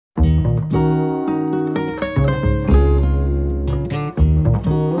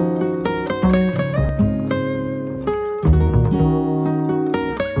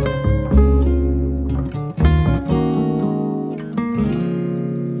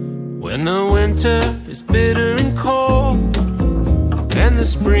When the winter is bitter and cold, and the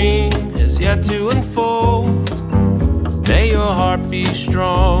spring is yet to unfold, may your heart be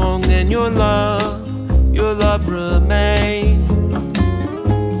strong and your love remain.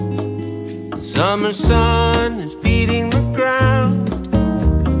 The summer sun is beating the ground,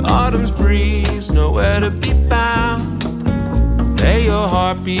 autumn's breeze nowhere to be found. May your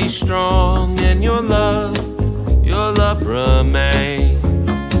heart be strong and your love remain.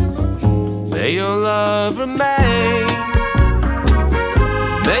 May your love remain.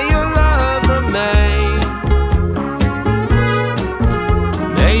 May your love remain.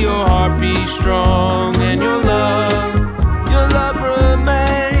 May your heart be strong and your love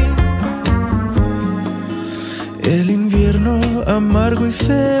remain. El invierno amargo y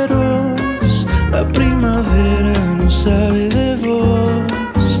feroz, la primavera no sabe de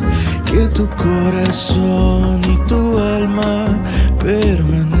vos. Que tu corazón y tu alma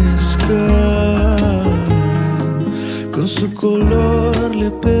permanezcan. Con su color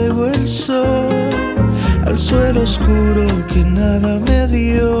le pego el sol al suelo oscuro que nada me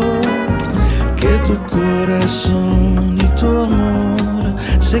dio. Que tu corazón y tu amor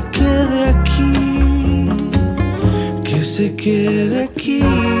se quede aquí, que se quede aquí,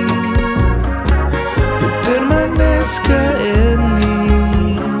 que permanezca en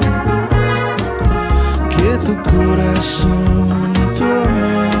mí. Que tu corazón y tu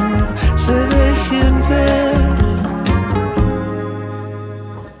amor se dejen ver.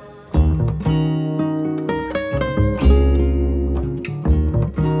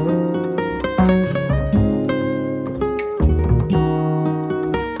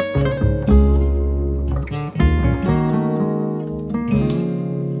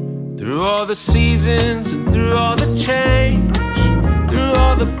 Through all the seasons and through all the change, through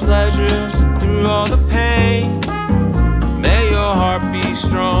all the pleasures and through all the pain, may your heart be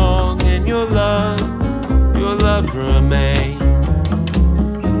strong and your love remain.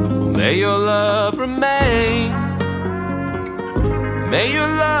 May your love remain. May your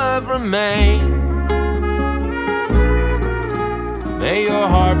love remain. May your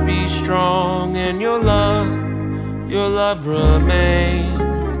heart be strong and your love remain.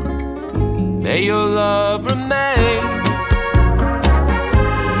 May your love remain.